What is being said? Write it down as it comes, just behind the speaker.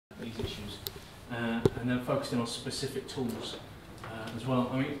issues, and then focusing on specific tools as well.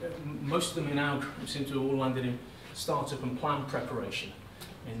 I mean, most of them in our group seem to have all landed in startup and plan preparation,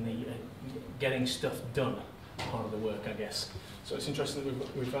 in the getting stuff done part of the work, I guess. So it's interesting that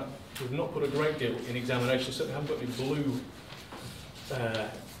we've not put a great deal in examination, so we haven't got any blue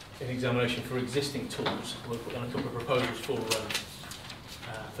in examination for existing tools. We'll put down a couple of proposals for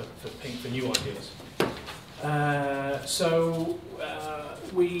pink for new ideas.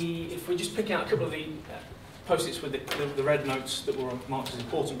 If we just pick out a couple of the post-its with the red notes that were marked as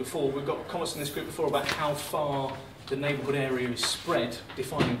important before, we've got comments in this group before about how far the neighbourhood area is spread,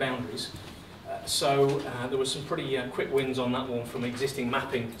 defining boundaries. There were some pretty quick wins on that one from existing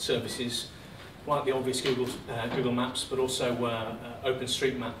mapping services, like the obvious Google Maps, but also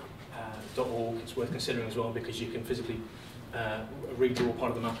OpenStreetMap.org. It's worth considering as well, because you can physically redraw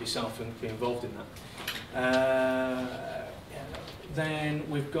part of the map yourself and be involved in that. Then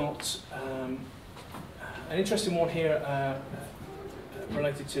we've got an interesting one here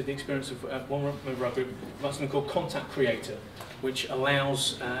related to the experience of one member of our group, something called Contact Creator, which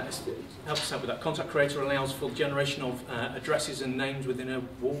allows, helps us out with that. Contact Creator allows for generation of addresses and names within a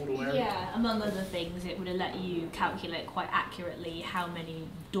ward or area. Yeah, among other things, it would let you calculate quite accurately how many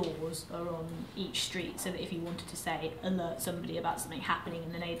doors are on each street, so that if you wanted to, say, alert somebody about something happening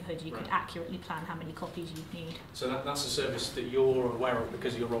in the neighbourhood, you could accurately plan how many copies you'd need. So that's a service that you're aware of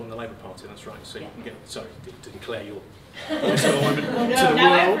because you're on the Labour Party, that's right. So you can get, sorry, to declare your political alignment to the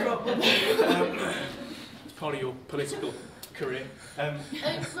world. It's part of your political career.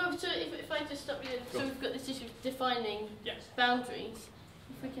 Rob, so if I just stop you, so we've got this issue of defining boundaries.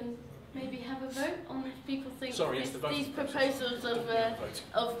 If we can maybe have a vote on if people think these proposals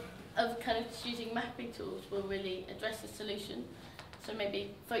of kind of using mapping tools will really address the solution. So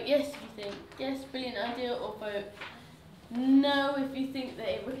maybe vote yes if you think yes, brilliant idea, or vote no if you think that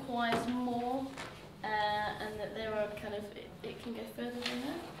it requires more and that there are kind of it can go further than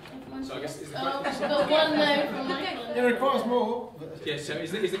that. So I guess is the I've got one no from Michael. It requires more. Yeah, so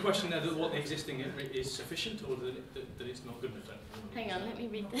is the question there that what the existing is sufficient, or that it's not good enough? Hang on, let me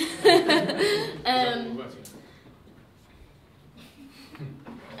read this.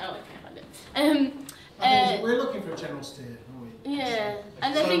 Oh, okay, I found it. We're looking for a general steer, aren't we? Yeah,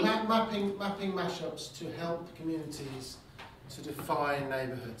 and so I think mapping mashups to help communities to define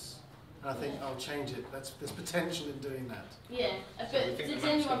neighbourhoods. And I think I'll change it. There's potential in doing that. Yeah, but does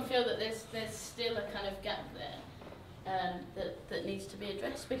anyone feel that there's still a kind of gap there that needs to be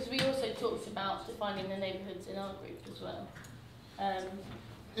addressed? Because we also talked about defining the neighbourhoods in our group as well.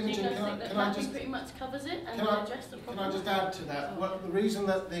 Do you guys think that mapping pretty much covers it and will address the problem? Can I just add to that? Well, the reason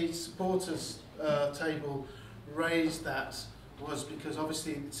that the supporters table raised that was because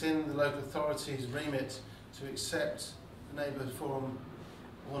obviously it's in the local authority's remit to accept the neighbourhood forum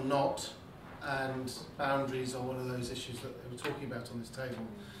or not, and boundaries are one of those issues that they were talking about on this table.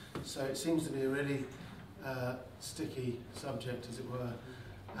 So it seems to be a really sticky subject, as it were.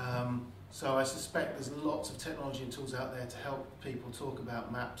 So I suspect there's lots of technology and tools out there to help people talk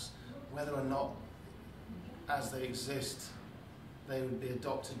about maps, whether or not, as they exist, they would be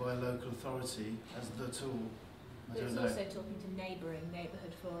adopted by a local authority as the tool. There's also talking to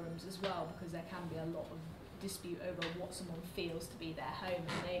neighbourhood forums as well, because there can be a lot of dispute over what someone feels to be their home in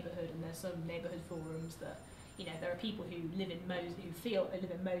the neighbourhood, and there's some neighbourhood forums that, you know, there are people who live in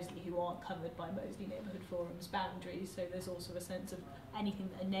Moseley who aren't covered by Moseley neighbourhood forums boundaries, so there's also a sense of anything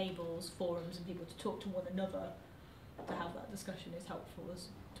that enables forums and people to talk to one another to have that discussion is helpful as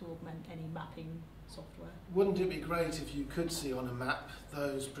to augment any mapping software. Wouldn't it be great if you could see on a map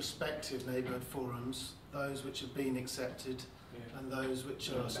those prospective neighbourhood forums, those which have been accepted, and those which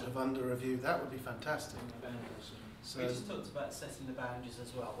are sort of under review? That would be fantastic. So we just talked about setting the boundaries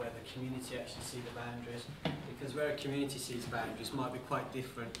as well, where the community actually see the boundaries, because where a community sees boundaries might be quite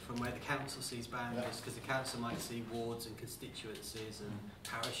different from where the council sees boundaries, because the council might see wards and constituencies and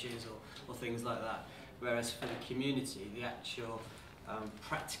parishes or things like that, whereas for the community, the actual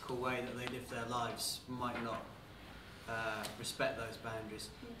practical way that they live their lives might not respect those boundaries.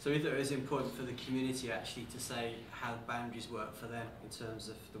 So either it is important for the community actually to say how boundaries work for them in terms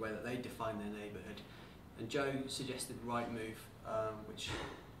of the way that they define their neighbourhood. And Joe suggested Rightmove, which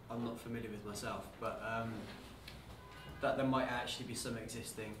I'm not familiar with myself, but that there might actually be some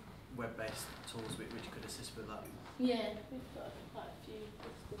existing web-based tools which could assist with that. Yeah, we've got quite a few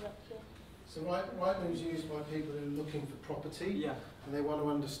listed up here. So Rightmove is used by people who are looking for property, and they want to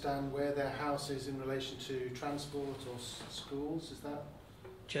understand where their house is in relation to transport or schools. Is that?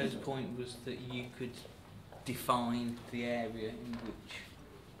 Joe's point was that you could define the area in which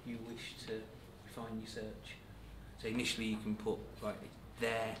you wish to refine your search. So initially you can put, like,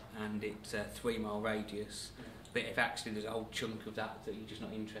 there and it's a 3 mile radius, but if actually there's a whole chunk of that that you're just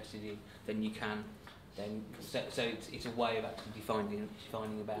not interested in, then you can. So it's a way of actually defining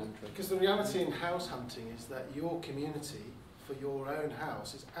a boundary. Because the reality in house hunting is that your community for your own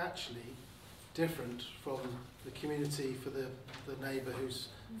house is actually different from the community for the neighbour who's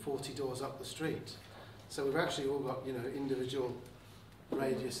 40 doors up the street. So we've actually all got, you know, individual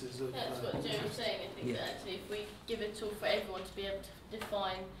radiuses of... Yeah, that's what Joe was saying. I think that actually if we give a tool for everyone to be able to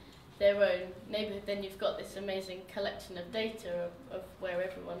define their own neighbourhood, then you've got this amazing collection of data of where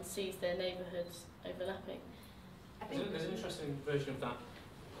everyone sees their neighbourhoods overlapping. I think there's an interesting version of that,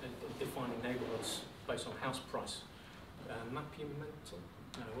 defining neighbourhoods based on house price. Mapumental?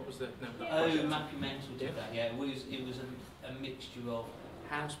 No, what was the... No, Mapumental did that, yeah. It was a mixture of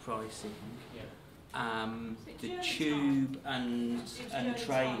house pricing, the tube and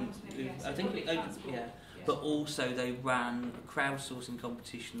train. I think but also they ran a crowdsourcing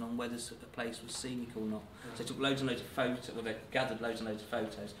competition on whether a place was scenic or not. So they took loads and loads of photos, or they gathered loads and loads of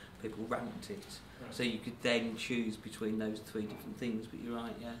photos, people ranked it. So you could then choose between those 3 different things, but you're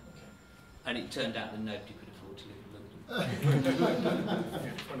right, yeah. And it turned out that nobody could afford to live in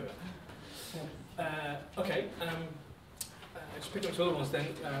London. Okay, just picking up some other ones then.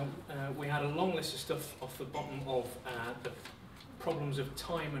 We had a long list of stuff off the bottom of the problems of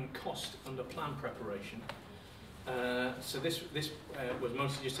time and cost under plan preparation. So this was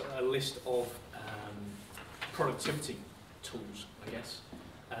mostly just a list of productivity tools, I guess,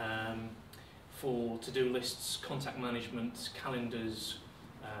 for to-do lists, contact management, calendars,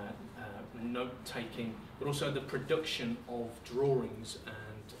 note-taking, but also the production of drawings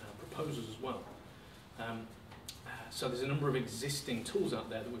and proposals as well. So there's a number of existing tools out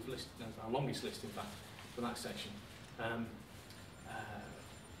there that we've listed, our longest list in fact, for that section.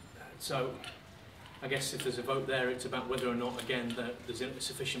 So I guess if there's a vote there, it's about whether or not, again, there's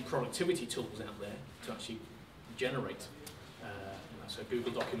sufficient productivity tools out there to actually generate. So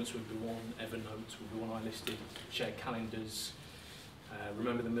Google Documents would be one, Evernote would be one I listed, shared calendars,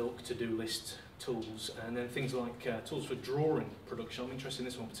 Remember the Milk to-do list tools, and then things like tools for drawing production. I'm interested in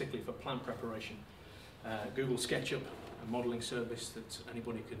this one particularly for plan preparation. Google SketchUp, a modelling service that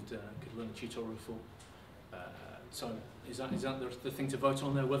anybody could learn a tutorial for. So is that the thing to vote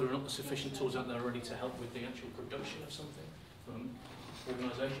on there, whether or not there's sufficient tools out there already to help with the actual production of something from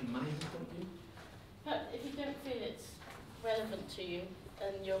organisation management point of view? But if you don't feel it's relevant to you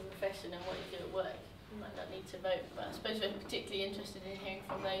and your profession and what you do at work, you might not need to vote. But I suppose we're particularly interested in hearing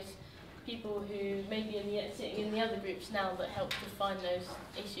from those people who may be sitting in the other groups now that help define those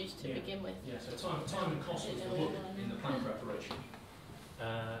issues to begin with. Yeah, so time and cost was the hook in the plan preparation.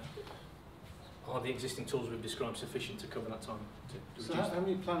 Are the existing tools we've described sufficient to cover that time? So how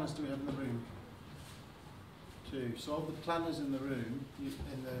many planners do we have in the room? 2. So of the planners in the room,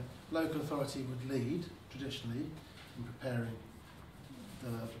 in the local authority would lead, traditionally, in preparing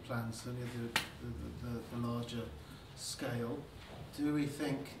the plans, certainly the larger scale. Do we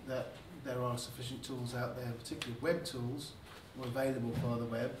think that there are sufficient tools out there, particularly web tools, or available via the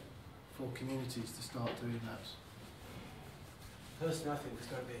web, for communities to start doing that? Personally, I think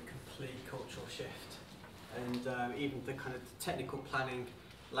there's going to be a complete cultural shift, and even the kind of technical planning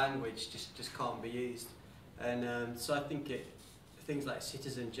language just can't be used. And so I think things like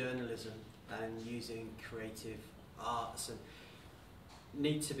citizen journalism and using creative arts and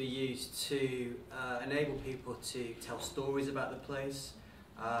need to be used to enable people to tell stories about the place,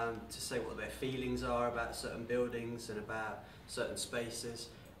 to say what their feelings are about certain buildings and about certain spaces.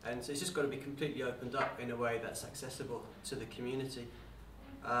 And so it's just got to be completely opened up in a way that's accessible to the community.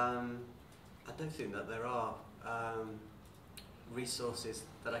 I don't think that there are resources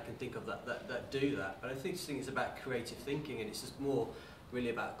that I can think of that do that, but I think it's about creative thinking, and it's just more really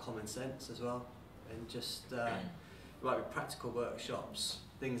about common sense as well, and just like with practical workshops,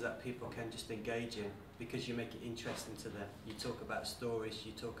 things that people can just engage in because you make it interesting to them. You talk about stories,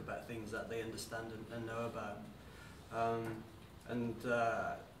 you talk about things that they understand and know about.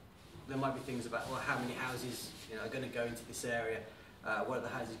 There might be things about, well, how many houses are going to go into this area, what are the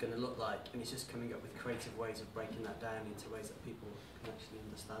houses going to look like, and it's just coming up with creative ways of breaking that down into ways that people can actually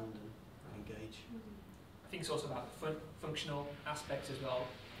understand and engage. I think it's also about the functional aspects as well.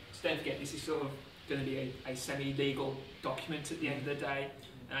 So don't forget, this is sort of going to be a semi-legal document at the end of the day,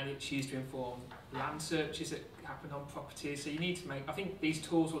 and it's used to inform land searches that happen on properties. So you need to make, I think these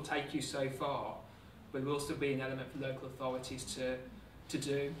tools will take you so far, but there will still be an element for local authorities to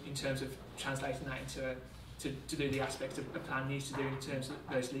do in terms of translating that into to do the aspects of a plan needs to do in terms of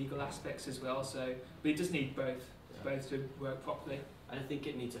those legal aspects as well. So, but it does need both to work properly. And I think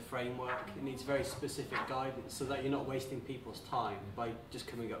it needs a framework, it needs very specific guidance so that you're not wasting people's time by just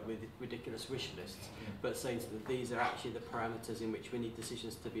coming up with ridiculous wish lists, but saying to them, these are actually the parameters in which we need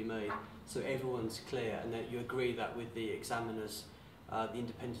decisions to be made, so everyone's clear, and that you agree that with the examiners, the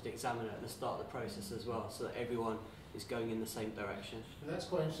independent examiner at the start of the process as well, so that everyone is going in the same direction. And that's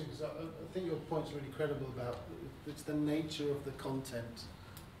quite interesting, because I think your point's really credible about it's the nature of the content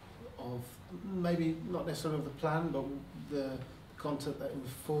of, maybe not necessarily of the plan, but the content that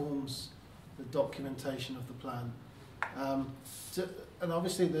informs the documentation of the plan. And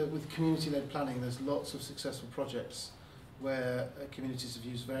obviously with community-led planning, there's lots of successful projects where communities have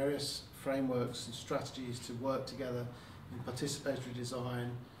used various frameworks and strategies to work together in participatory design,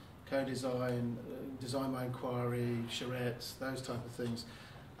 co-design, design by inquiry, charrettes, those type of things.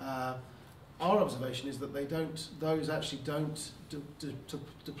 Our observation is that those actually don't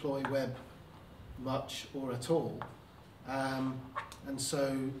deploy web much or at all. And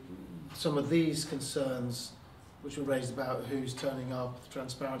so some of these concerns which were raised about who's turning up, the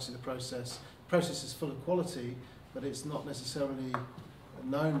transparency of the process is full of quality, but it's not necessarily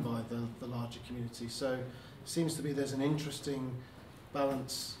known by the larger community. So it seems to be there's an interesting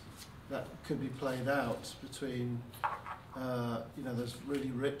balance that could be played out between there's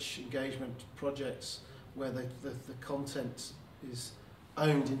really rich engagement projects where the content is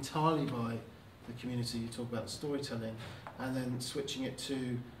owned entirely by the community. You talk about the storytelling, and then switching it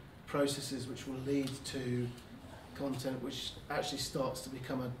to processes which will lead to content which actually starts to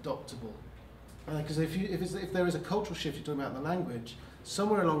become adoptable. Because if there is a cultural shift, you're talking about the language,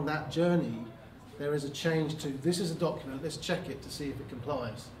 somewhere along that journey there is a change to, this is a document, let's check it to see if it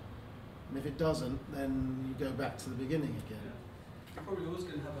complies. And if it doesn't, then you go back to the beginning again. You're probably always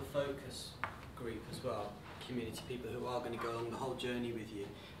going to have a focus group as well, community people who are going to go along the whole journey with you,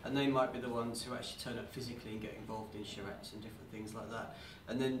 and they might be the ones who actually turn up physically and get involved in charrettes and different things like that.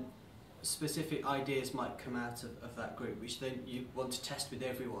 And then specific ideas might come out of that group, which then you want to test with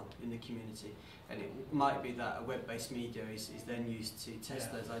everyone in the community. And it might be that a web-based media is then used to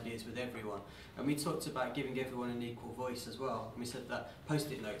test those ideas with everyone. And we talked about giving everyone an equal voice as well. And we said that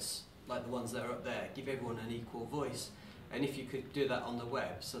post-it notes, like the ones that are up there, give everyone an equal voice. And if you could do that on the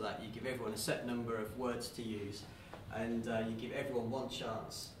web, so that you give everyone a set number of words to use, and you give everyone one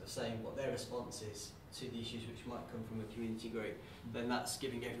chance of saying what their response is to the issues which might come from a community group, then that's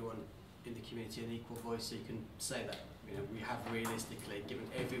giving everyone in the community an equal voice, so you can say that we have realistically given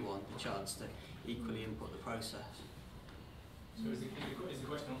everyone the chance to equally input the process. So is the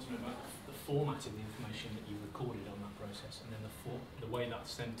question ultimately about the formatting the information that you recorded on that process, and then the way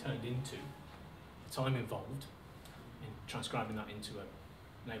that's then turned into the time involved in transcribing that into a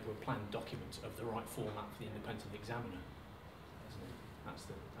neighbourhood plan document of the right format for the independent examiner, isn't it? That's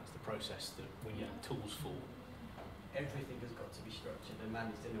the process that we need tools for. Everything has got to be structured and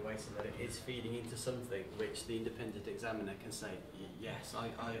managed in a way so that it is feeding into something which the independent examiner can say, yes, I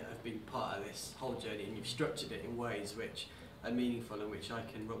have been part of this whole journey, and you've structured it in ways which are meaningful and which I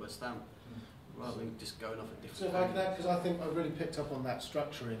can rubber stamp, rather than just going off at different. So if I can add, because I think I really picked up on that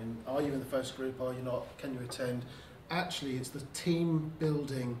structuring, and are you in the first group, are you not, can you attend? Actually, it's the team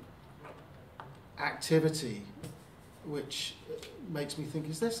building activity which makes me think,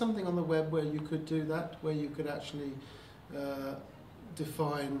 is there something on the web where you could do that, where you could actually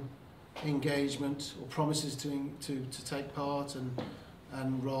define engagement or promises to take part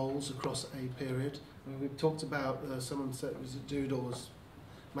and roles across a period? I mean, we've talked about, someone said it was Doodle was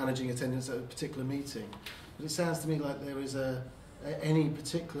managing attendance at a particular meeting, but it sounds to me like there is any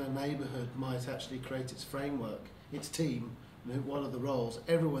particular neighbourhood might actually create its framework, its team, what are the roles,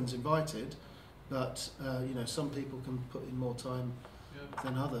 everyone's invited, but some people can put in more time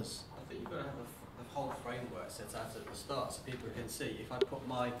than others. I think you've got to have a whole framework set out at the start so people can see, if I put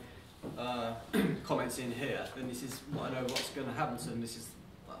my comments in here, then this is what I know what's going to happen to them. This is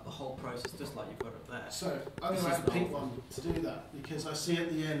like the whole process, just like you've got it there. So I'm going to pick one to do that, because I see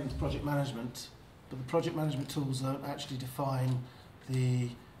at the end project management, but the project management tools don't actually define the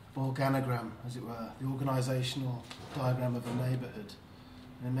organogram, as it were, the organisational diagram of a neighbourhood.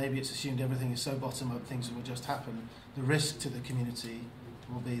 And maybe it's assumed everything is so bottom-up, things will just happen. The risk to the community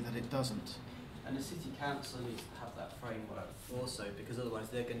will be that it doesn't. And the city council needs to have that framework also, because otherwise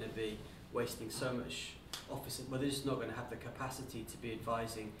they're going to be wasting so much office. Well, they're just not going to have the capacity to be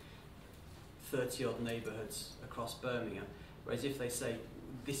advising 30-odd neighbourhoods across Birmingham. Whereas if they say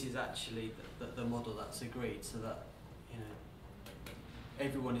this is actually the model that's agreed, so that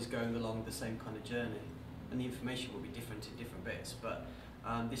everyone is going along the same kind of journey, and the information will be different in different bits, but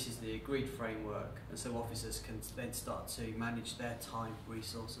this is the agreed framework, and so officers can then start to manage their time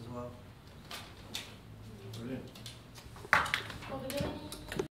resource as well. Brilliant. what we're doing.